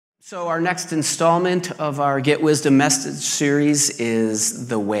So our next installment of our Get Wisdom message series is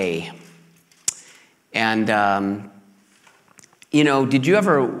The Way. And, did you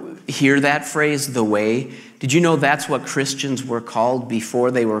ever hear that phrase, the way? Did you know that's what Christians were called before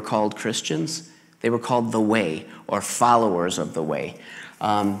they were called Christians? They were called the way, or followers of the way.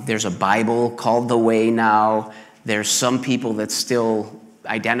 There's a Bible called the way now. There's some people that still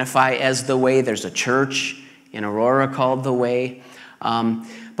identify as the way. There's a church in Aurora called the way.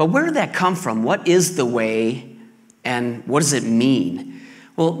 But where did that come from? What is the way, and what does it mean?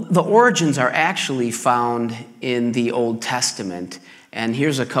 Well, the origins are actually found in the Old Testament, and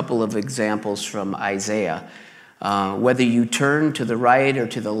here's a couple of examples from Isaiah. Whether you turn to the right or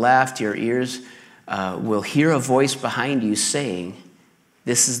to the left, your ears will hear a voice behind you saying,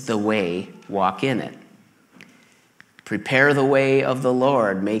 "This is the way, walk in it. Prepare the way of the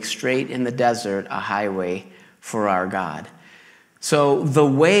Lord, make straight in the desert a highway for our God." So the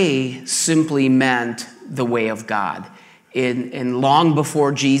way simply meant the way of God. And long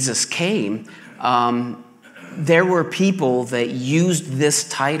before Jesus came, there were people that used this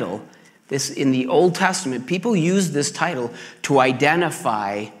title. In the Old Testament, people used this title to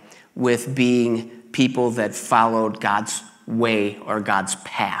identify with being people that followed God's way or God's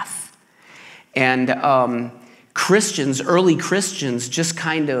path. And Christians, early Christians, just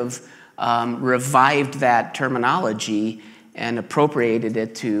kind of revived that terminology and appropriated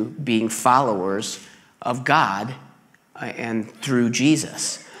it to being followers of God and through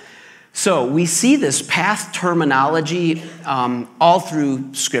Jesus. So we see this path terminology all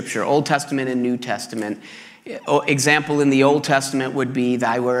through Scripture, Old Testament and New Testament. Example in the Old Testament would be,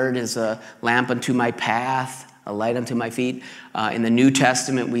 "Thy word is a lamp unto my path, a light unto my feet." In the New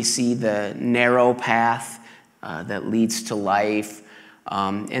Testament, we see the narrow path that leads to life.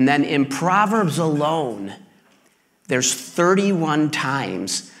 And then in Proverbs alone, there's 31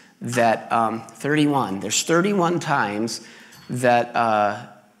 times that,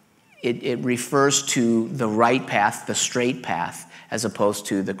 it refers to the right path, the straight path, as opposed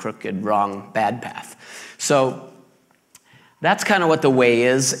to the crooked, wrong, bad path. So that's kind of what the way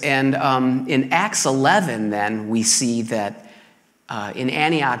is. And in Acts 11, then, we see that in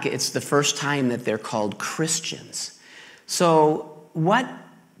Antioch, it's the first time that they're called Christians. So what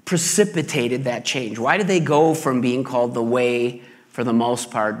precipitated that change? Why did they go from being called the way, for the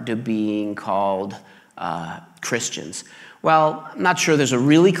most part, to being called Christians? Well, I'm not sure there's a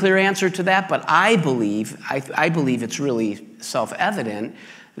really clear answer to that, but I believe it's really self-evident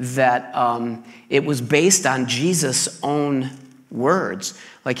that it was based on Jesus' own words.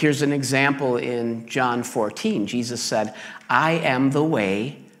 Like, here's an example in John 14. Jesus said, "I am the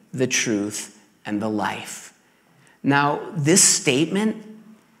way, the truth, and the life." Now, this statement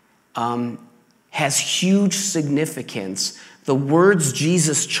has huge significance. The words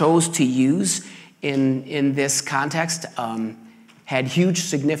Jesus chose to use in this context had huge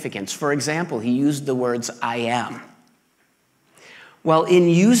significance. For example, he used the words, "I am." Well, in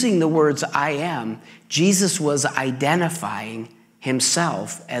using the words "I am," Jesus was identifying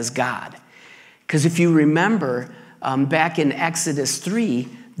himself as God. Because if you remember, back in Exodus 3,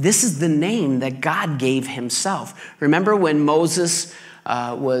 this is the name that God gave himself. Remember when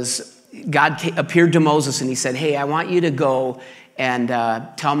God appeared to Moses and he said, "Hey, I want you to go and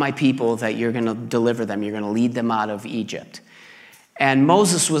tell my people that you're going to deliver them. You're going to lead them out of Egypt." And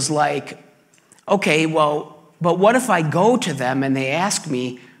Moses was like, "Okay, well, but what if I go to them and they ask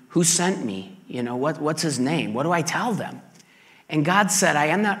me, 'Who sent me? What's his name? What do I tell them?'" And God said, I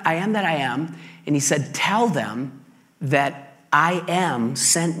am that I am. And he said, "Tell them that I am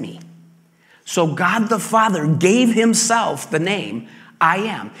sent me." So God the Father gave himself the name I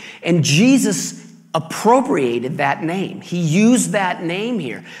am. And Jesus appropriated that name. He used that name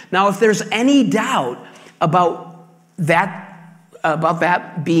here. Now, if there's any doubt about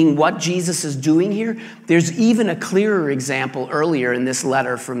that being what Jesus is doing here, there's even a clearer example earlier in this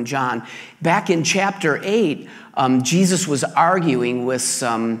letter from John. Back in chapter 8, Jesus was arguing with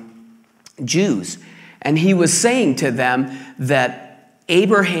some Jews, and he was saying to them that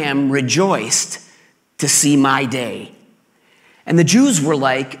Abraham rejoiced to see my day. And the Jews were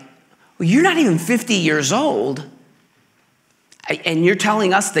like, "Well, you're not even 50 years old, and you're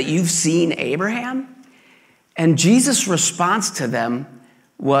telling us that you've seen Abraham?" And Jesus' response to them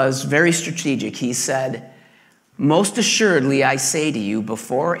was very strategic. He said, "Most assuredly, I say to you,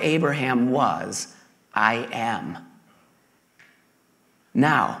 before Abraham was, I am."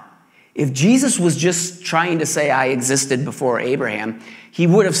 Now, if Jesus was just trying to say I existed before Abraham, he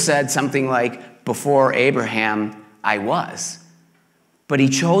would have said something like, "Before Abraham, I was." but he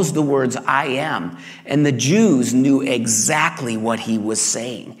chose the words I am. And the Jews knew exactly what he was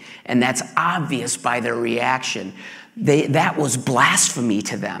saying. And that's obvious by their reaction. That was blasphemy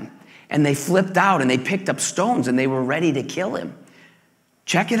to them. And they flipped out and they picked up stones and they were ready to kill him.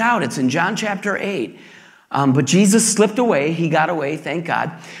 Check it out. It's in John chapter 8. But Jesus slipped away. He got away, thank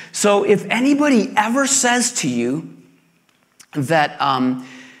God. So if anybody ever says to you that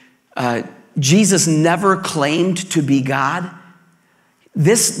Jesus never claimed to be God,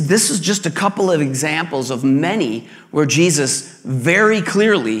 this is just a couple of examples of many where Jesus very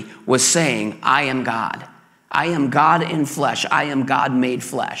clearly was saying, I am God. I am God in flesh. I am God made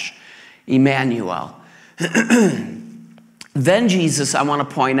flesh. Emmanuel. Then Jesus, I want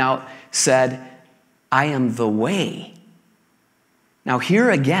to point out, said, I am the way. Now here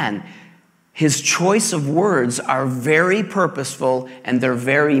again, his choice of words are very purposeful and they're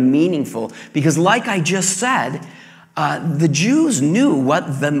very meaningful because like I just said, the Jews knew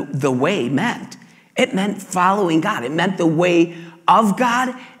what the way meant. It meant following God. It meant the way of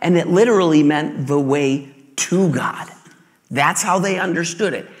God, and it literally meant the way to God. That's how they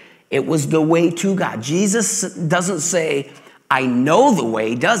understood it. It was the way to God. Jesus doesn't say, I know the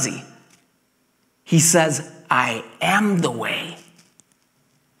way, does he? He says, I am the way.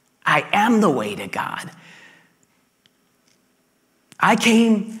 I am the way to God. I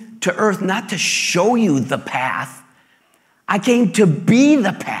came to earth not to show you the path. I came to be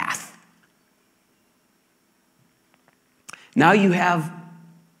the path. Now you have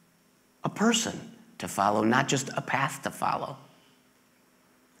a person to follow, not just a path to follow.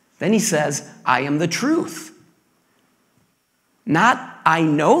 Then he says, I am the truth. Not I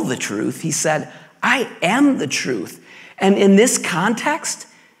know the truth. He said, I am the truth. And in this context,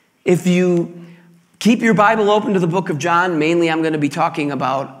 if you keep your Bible open to the book of John, mainly I'm going to be talking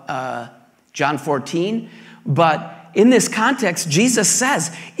about John 14, but in this context, Jesus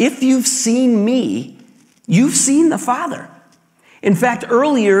says, if you've seen me, you've seen the Father. In fact,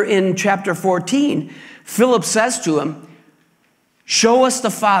 earlier in chapter 14, Philip says to him, show us the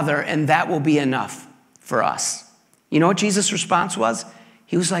Father, and that will be enough for us. You know what Jesus' response was?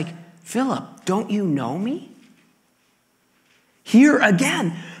 He was like, Philip, don't you know me? Here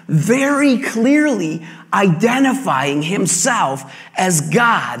again, very clearly identifying himself as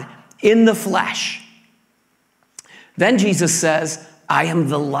God in the flesh. Then Jesus says, I am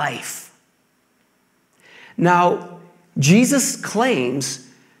the life. Now, Jesus claims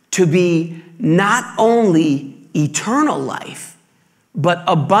to be not only eternal life, but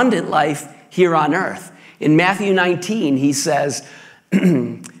abundant life here on earth. In Matthew 19, he says,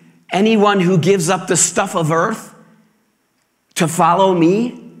 anyone who gives up the stuff of earth to follow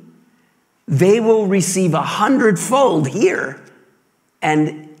me, they will receive 100-fold here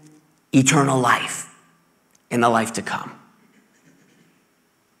and eternal life in the life to come.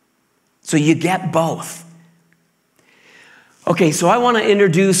 So you get both. Okay, so I want to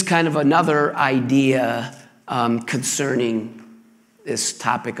introduce kind of another idea concerning this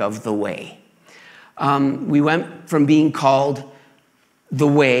topic of the way. We went from being called the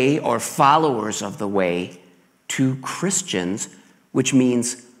way or followers of the way to Christians, which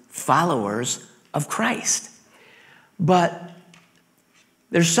means followers of Christ. But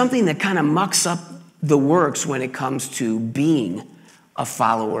there's something that kind of mucks up the works when it comes to being a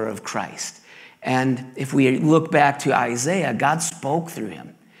follower of Christ. And if we look back to Isaiah, God spoke through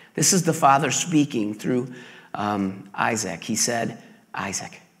him. This is the Father speaking through Isaac. He said,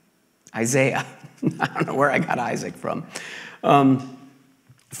 Isaiah. I don't know where I got Isaac from.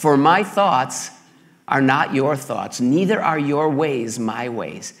 For my thoughts are not your thoughts, neither are your ways my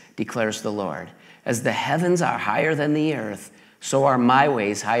ways, declares the Lord. As the heavens are higher than the earth, so are my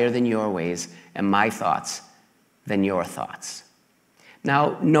ways higher than your ways, and my thoughts than your thoughts.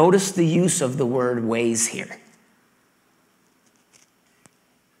 Now, notice the use of the word ways here.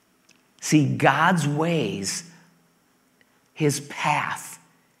 See, God's ways, his path,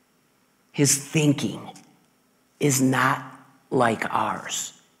 his thinking is not like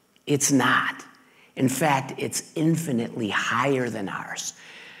ours. It's not. In fact, it's infinitely higher than ours.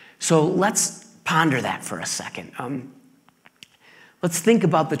 So let's ponder that for a second. Let's think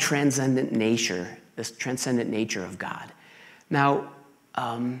about the transcendent nature, this transcendent nature of God. Now,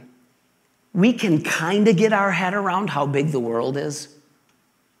 we can kind of get our head around how big the world is,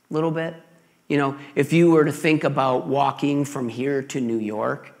 a little bit. You know, if you were to think about walking from here to New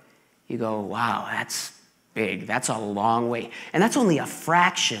York, you go, wow, that's big. That's a long way. And that's only a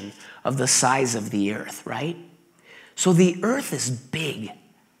fraction of the size of the earth, right? So the earth is big,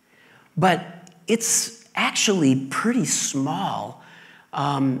 but it's actually pretty small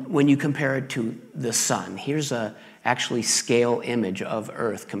when you compare it to the sun. Here's an actually scale image of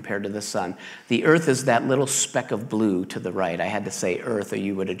Earth compared to the sun. The Earth is that little speck of blue to the right. I had to say Earth, or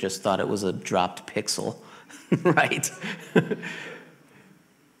you would have just thought it was a dropped pixel, right?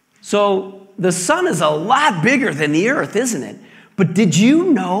 So the sun is a lot bigger than the Earth, isn't it? But did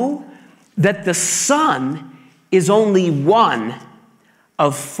you know that the sun is only one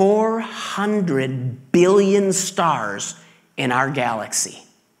of 400 billion stars in our galaxy?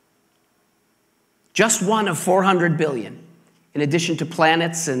 Just one of 400 billion, in addition to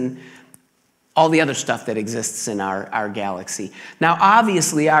planets and all the other stuff that exists in our galaxy. Now,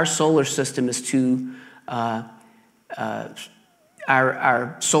 obviously, our solar system is too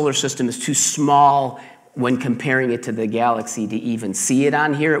our solar system is too small when comparing it to the galaxy to even see it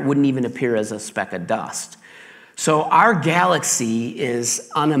on here. It wouldn't even appear as a speck of dust. So our galaxy is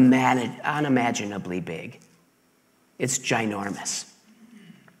unimaginably big. It's ginormous.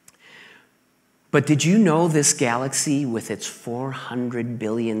 But did you know this galaxy with its 400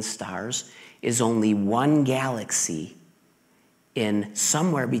 billion stars is only one galaxy in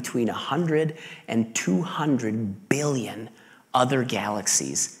somewhere between 100 and 200 billion other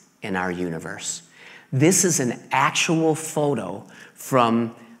galaxies in our universe? This is an actual photo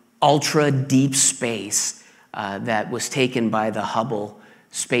from ultra deep space that was taken by the Hubble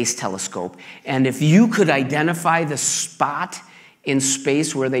Space Telescope. And if you could identify the spot in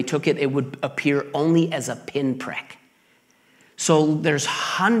space where they took it, it would appear only as a pinprick. So there's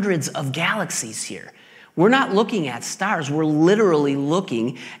hundreds of galaxies here. We're not looking at stars. We're literally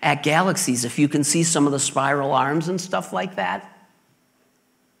looking at galaxies. If you can see some of the spiral arms and stuff like that.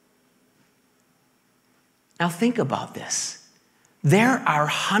 Now think about this. There are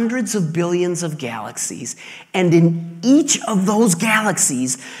hundreds of billions of galaxies, and in each of those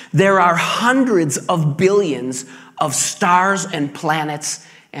galaxies, there are hundreds of billions of stars and planets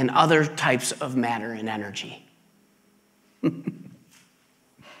and other types of matter and energy.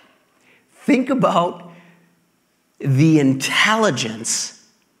 Think about the intelligence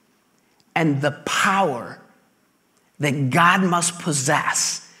and the power that God must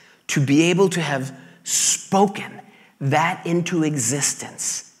possess to be able to have spoken that into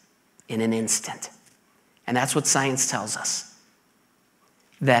existence in an instant. And that's what science tells us.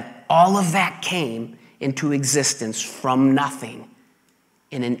 That all of that came into existence from nothing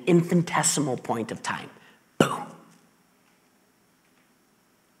in an infinitesimal point of time. Boom.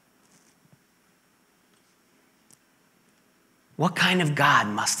 What kind of God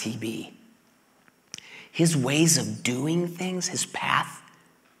must he be? His ways of doing things, his path,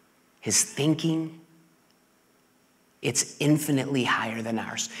 his thinking, it's infinitely higher than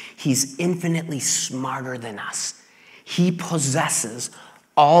ours. He's infinitely smarter than us. He possesses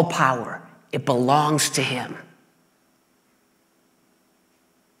all power. It belongs to him.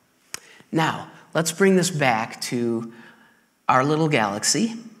 Now, let's bring this back to our little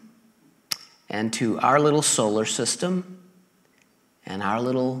galaxy and to our little solar system and our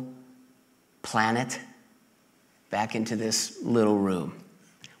little planet back into this little room.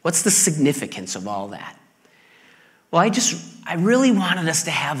 What's the significance of all that? Well, I really wanted us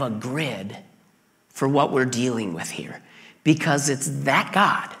to have a grid for what we're dealing with here, because it's that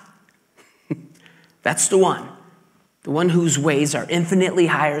God. That's the one whose ways are infinitely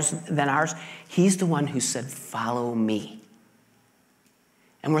higher than ours. He's the one who said, "Follow me."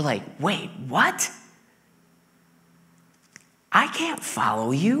 And we're like, wait, what? I can't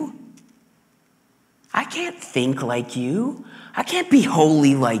follow you. I can't think like you. I can't be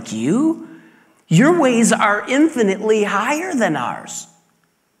holy like you. Your ways are infinitely higher than ours.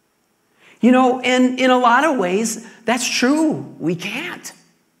 You know, and in a lot of ways, that's true. We can't.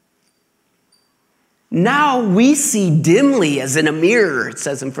 Now we see dimly as in a mirror, it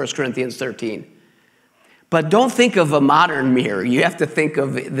says in 1 Corinthians 13. But don't think of a modern mirror. You have to think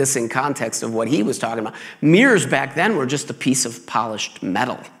of this in context of what he was talking about. Mirrors back then were just a piece of polished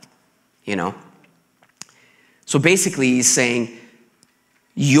metal, you know. So basically he's saying,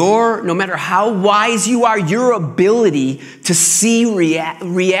 no matter how wise you are, your ability to see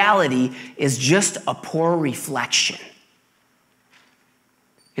reality is just a poor reflection.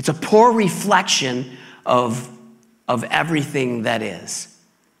 It's a poor reflection of everything that is.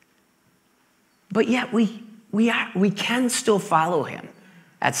 But yet we can still follow him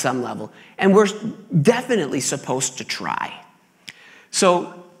at some level. And we're definitely supposed to try.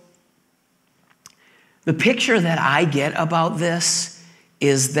 So the picture that I get about this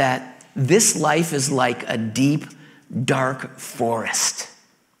is that this life is like a deep, dark forest.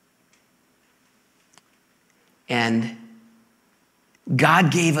 And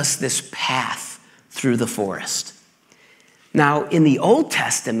God gave us this path through the forest. Now, in the Old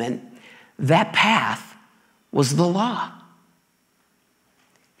Testament, that path was the law.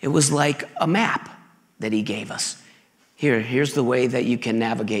 It was like a map that he gave us. Here's the way that you can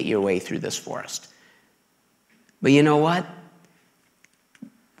navigate your way through this forest. But you know what?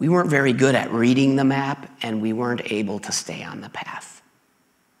 We weren't very good at reading the map, and we weren't able to stay on the path.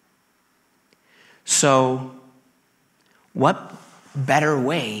 So, what better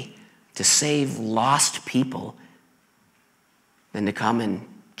way to save lost people than to come and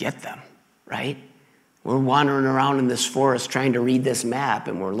get them, right? We're wandering around in this forest trying to read this map,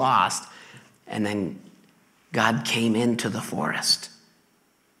 and we're lost. And then God came into the forest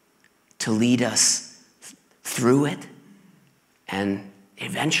to lead us through it and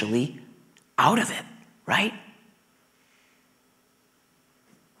eventually out of it, right?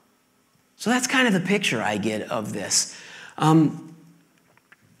 So that's kind of the picture I get of this.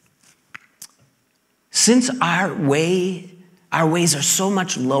 Since our ways are so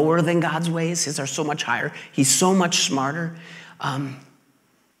much lower than God's ways, his are so much higher, he's so much smarter,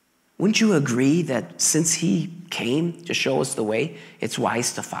 wouldn't you agree that since he came to show us the way, it's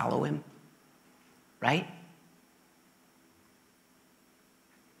wise to follow him, right?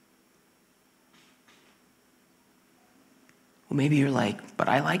 Well, maybe you're like, but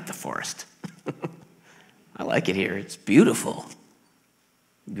I like the forest. I like it here. It's beautiful.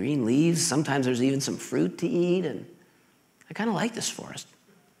 Green leaves. Sometimes there's even some fruit to eat, and I kind of like this forest.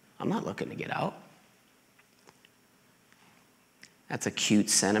 I'm not looking to get out. That's a cute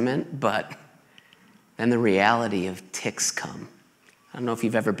sentiment, but then the reality of ticks come. I don't know if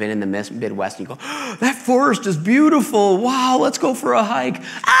you've ever been in the Midwest and you go, oh, that forest is beautiful. Wow, let's go for a hike.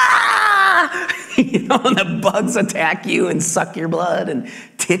 Ah! You know, and the bugs attack you and suck your blood and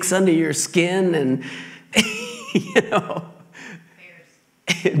ticks under your skin and, you know.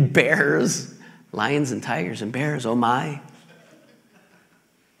 Bears. Lions and tigers and bears, oh my.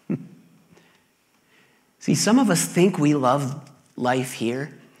 See, some of us think we love life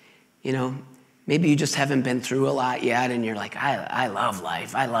here. You know, maybe you just haven't been through a lot yet and you're like, I love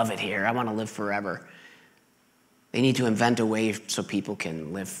life. I love it here. I want to live forever. They need to invent a way so people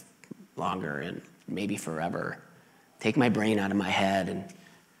can live longer and maybe forever. Take my brain out of my head and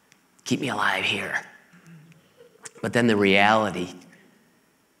keep me alive here. But then the reality,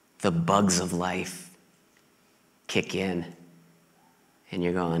 the bugs of life kick in and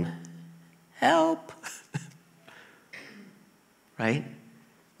you're going, help. Right?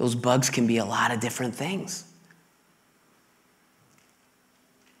 Those bugs can be a lot of different things.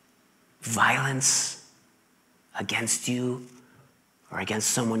 Violence against you or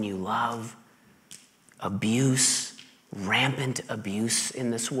against someone you love. Abuse, rampant abuse in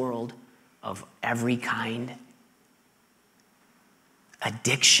this world of every kind.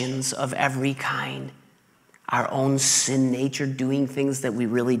 Addictions of every kind. Our own sin nature doing things that we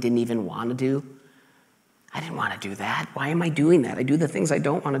really didn't even want to do. I didn't want to do that. Why am I doing that? I do the things I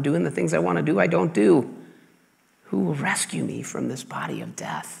don't want to do, and the things I want to do, I don't do. Who will rescue me from this body of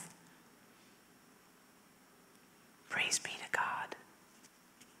death? Praise be to God.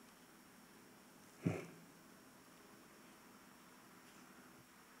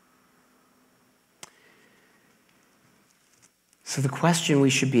 So the question we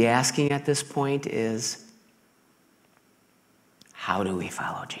should be asking at this point is, how do we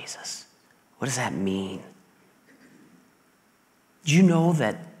follow Jesus? What does that mean? Do you know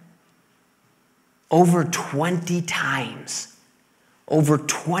that over 20 times,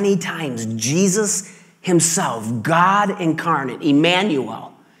 Jesus himself, God incarnate,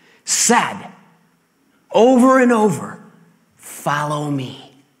 Emmanuel, said over and over, follow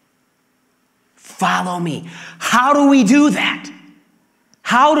me. Follow me. How do we do that?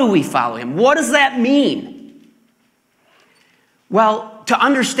 How do we follow him? What does that mean? Well, to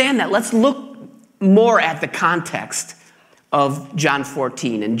understand that, let's look more at the context of John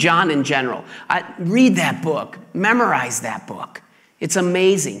 14 and John in general. Read that book. Memorize that book. It's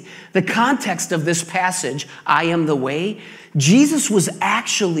amazing. The context of this passage, I am the way, Jesus was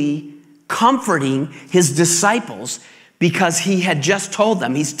actually comforting his disciples because he had just told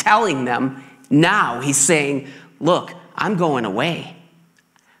them, he's telling them now, he's saying, look, I'm going away.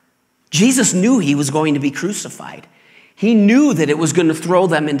 Jesus knew he was going to be crucified. He knew that it was going to throw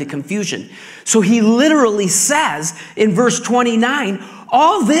them into confusion. So he literally says in verse 29,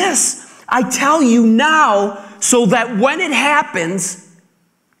 all this I tell you now so that when it happens,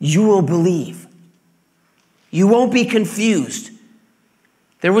 you will believe. You won't be confused.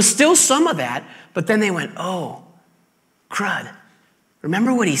 There was still some of that, but then they went, oh, crud.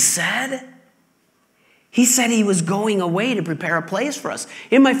 Remember what he said? He said he was going away to prepare a place for us.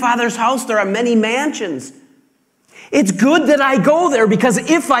 In my Father's house, there are many mansions. It's good that I go there because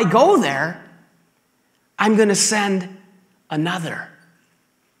if I go there, I'm going to send another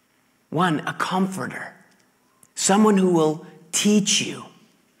one, a comforter, someone who will teach you.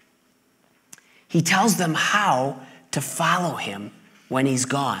 He tells them how to follow him when he's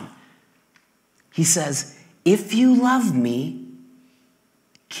gone. He says, if you love me,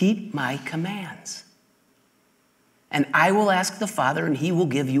 keep my commands. And I will ask the Father, and he will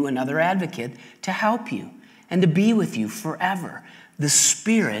give you another advocate to help you and to be with you forever, the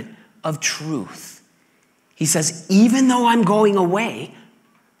Spirit of truth. He says, even though I'm going away,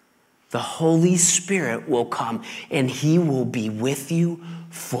 the Holy Spirit will come and he will be with you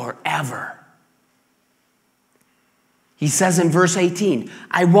forever. He says in verse 18,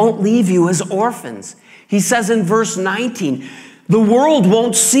 I won't leave you as orphans. He says in verse 19, the world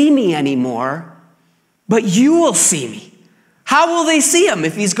won't see me anymore, but you will see me. How will they see him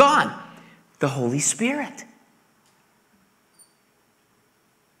if he's gone? The Holy Spirit.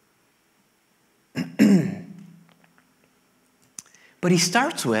 But he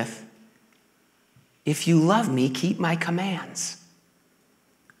starts with, if you love me, keep my commands.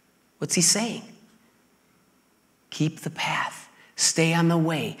 What's he saying? Keep the path. Stay on the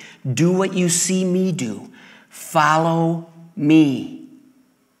way. Do what you see me do. Follow me.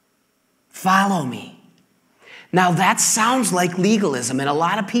 Follow me. Now that sounds like legalism, and a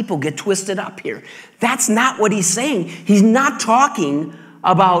lot of people get twisted up here. That's not what he's saying. He's not talking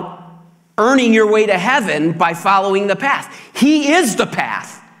about earning your way to heaven by following the path. He is the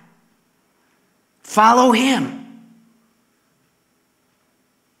path. Follow him.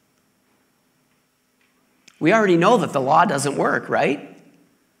 We already know that the law doesn't work, right?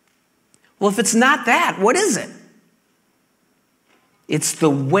 Well, if it's not that, what is it? It's the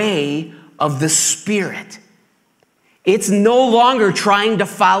way of the Spirit. It's no longer trying to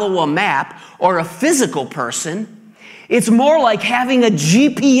follow a map or a physical person. It's more like having a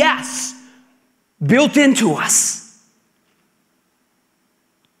GPS built into us.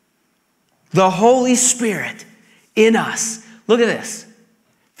 The Holy Spirit in us. Look at this.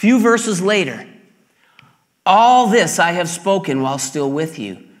 A few verses later. All this I have spoken while still with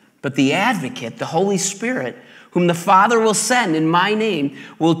you. But the advocate, the Holy Spirit, whom the Father will send in my name,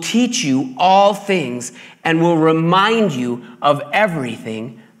 will teach you all things and will remind you of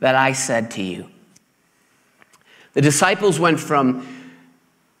everything that I said to you. The disciples went from,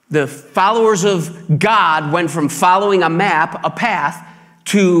 the followers of God went from following a map, a path,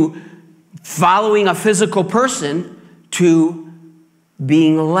 to following a physical person, to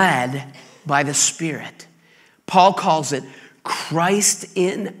being led by the Spirit. Paul calls it Christ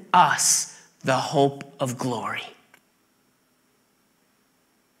in us, the hope of glory.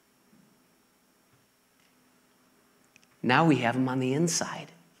 Now we have him on the inside.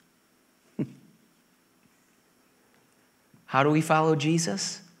 How do we follow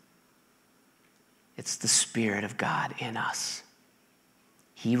Jesus? It's the Spirit of God in us.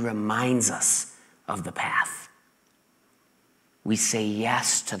 He reminds us of the path. We say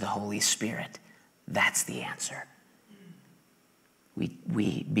yes to the Holy Spirit. That's the answer.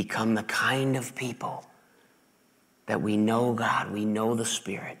 We become the kind of people that we know God, we know the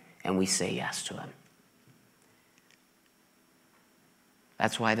Spirit, and we say yes to him.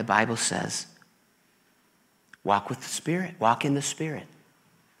 That's why the Bible says, walk with the Spirit, walk in the Spirit.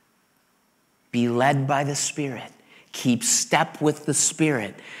 Be led by the Spirit. Keep step with the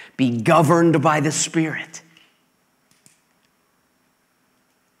Spirit. Be governed by the Spirit.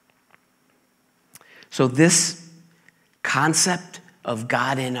 So this concept of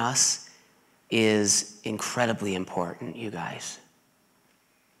God in us is incredibly important, you guys.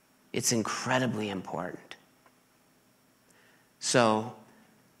 It's incredibly important. So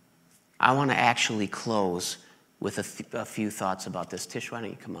I want to actually close with a few thoughts about this. Tish, why don't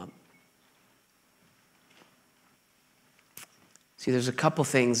you come up? See, there's a couple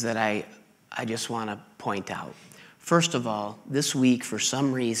things that I just want to point out. First of all, this week, for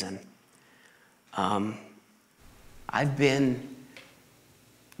some reason, I've been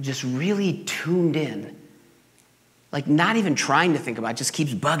just really tuned in, like not even trying to think about it, just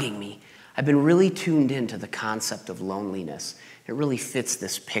keeps bugging me. I've been really tuned into the concept of loneliness. It really fits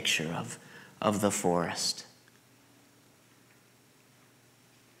this picture of the forest.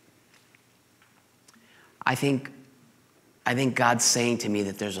 I think God's saying to me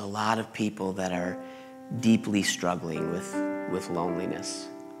that there's a lot of people that are deeply struggling with loneliness.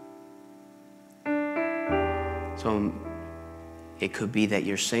 So it could be that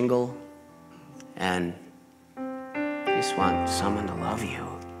you're single and you just want someone to love you.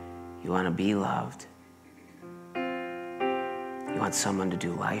 You want to be loved. You want someone to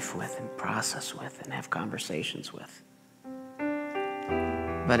do life with and process with and have conversations with.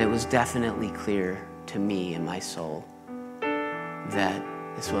 But it was definitely clear to me in my soul that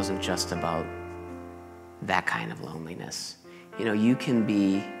this wasn't just about that kind of loneliness. You know, you can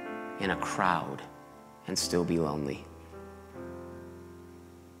be in a crowd and still be lonely.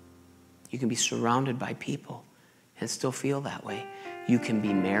 You can be surrounded by people and still feel that way. You can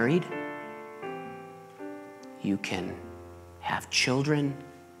be married. You can have children.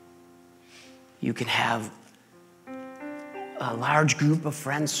 You can have a large group of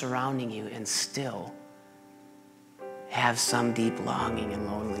friends surrounding you and still have some deep longing and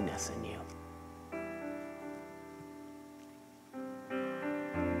loneliness in you.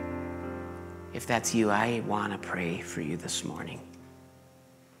 If that's you, I want to pray for you this morning.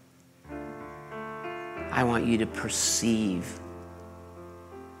 I want you to perceive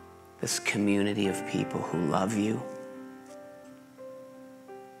this community of people who love you.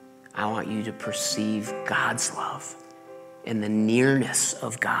 I want you to perceive God's love and the nearness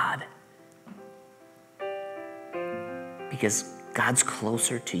of God. Because God's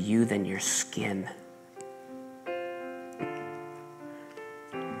closer to you than your skin.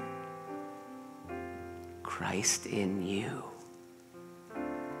 Christ in you,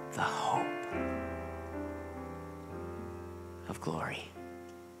 the hope of glory.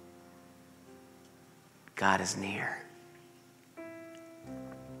 God is near.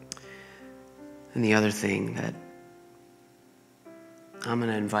 And the other thing that I'm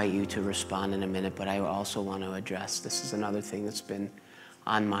going to invite you to respond in a minute, but I also want to address, this is another thing that's been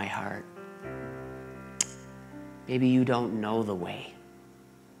on my heart. Maybe you don't know the way.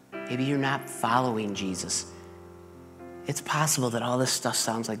 Maybe you're not following Jesus. It's possible that all this stuff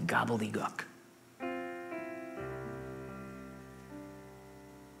sounds like gobbledygook.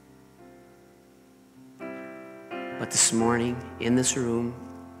 But this morning, in this room,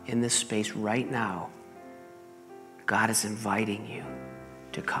 in this space right now, God is inviting you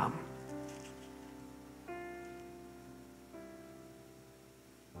to come.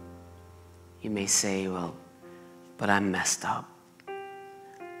 You may say, well, but I'm messed up.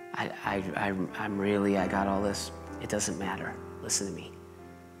 I got all this. It doesn't matter. Listen to me.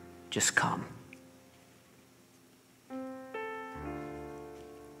 Just come.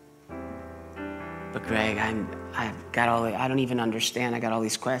 But Greg, I don't even understand. I got all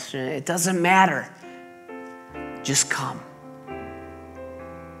these questions. It doesn't matter. Just come.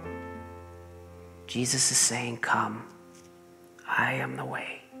 Jesus is saying, come. I am the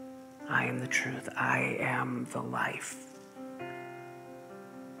way. I am the truth. I am the life.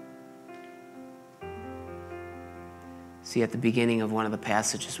 See, at the beginning of one of the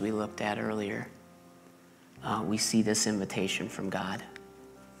passages we looked at earlier, we see this invitation from God.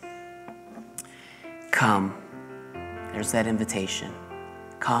 Come. There's that invitation.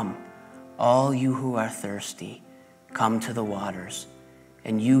 Come, all you who are thirsty, come to the waters.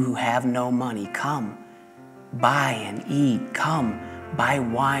 And you who have no money, come, buy and eat. Come, buy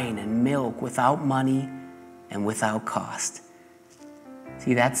wine and milk without money and without cost.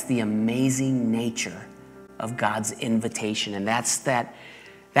 See, that's the amazing nature of God's invitation. And that's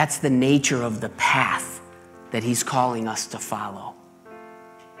the nature of the path that he's calling us to follow.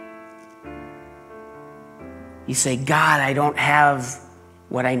 You say, God, I don't have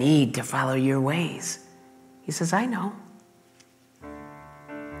what I need to follow your ways. He says, I know.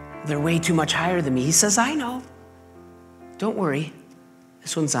 They're way too much higher than me. He says, I know. Don't worry.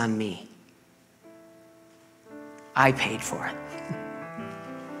 This one's on me. I paid for it.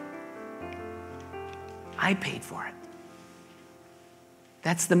 I paid for it.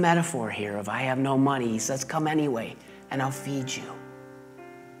 That's the metaphor here of I have no money. He says, come anyway, and I'll feed you.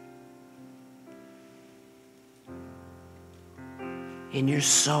 In your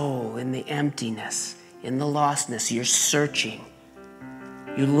soul, in the emptiness, in the lostness, you're searching.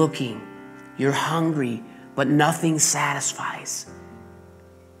 You're looking. You're hungry, but nothing satisfies.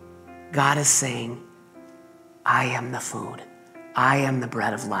 God is saying, I am the food. I am the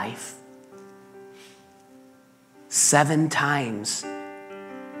bread of life. 7 times,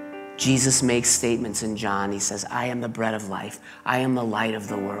 Jesus makes statements in John. He says, I am the bread of life. I am the light of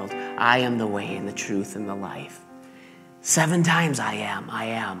the world. I am the way and the truth and the life. 7 times I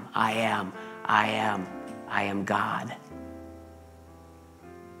am God.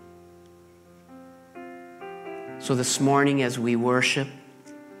 So this morning as we worship,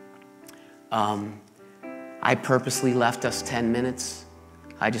 I purposely left us 10 minutes.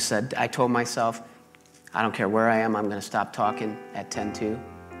 I told myself, I don't care where I am, I'm going to stop talking at 10:02.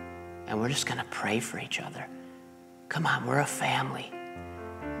 And we're just going to pray for each other. Come on, we're a family.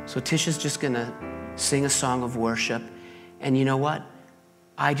 So Tisha's just going to sing a song of worship. And you know what?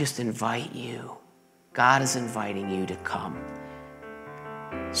 I just invite you. God is inviting you to come.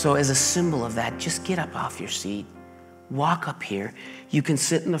 So as a symbol of that, just get up off your seat. Walk up here. You can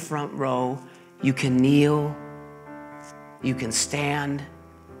sit in the front row. You can kneel. You can stand.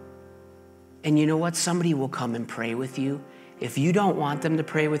 And you know what? Somebody will come and pray with you. If you don't want them to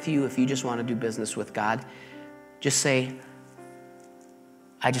pray with you, if you just want to do business with God, just say,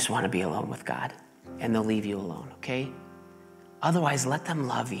 I just want to be alone with God. And they'll leave you alone, okay? Otherwise, let them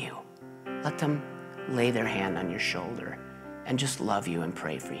love you. Let them lay their hand on your shoulder and just love you and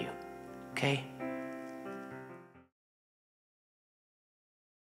pray for you, okay?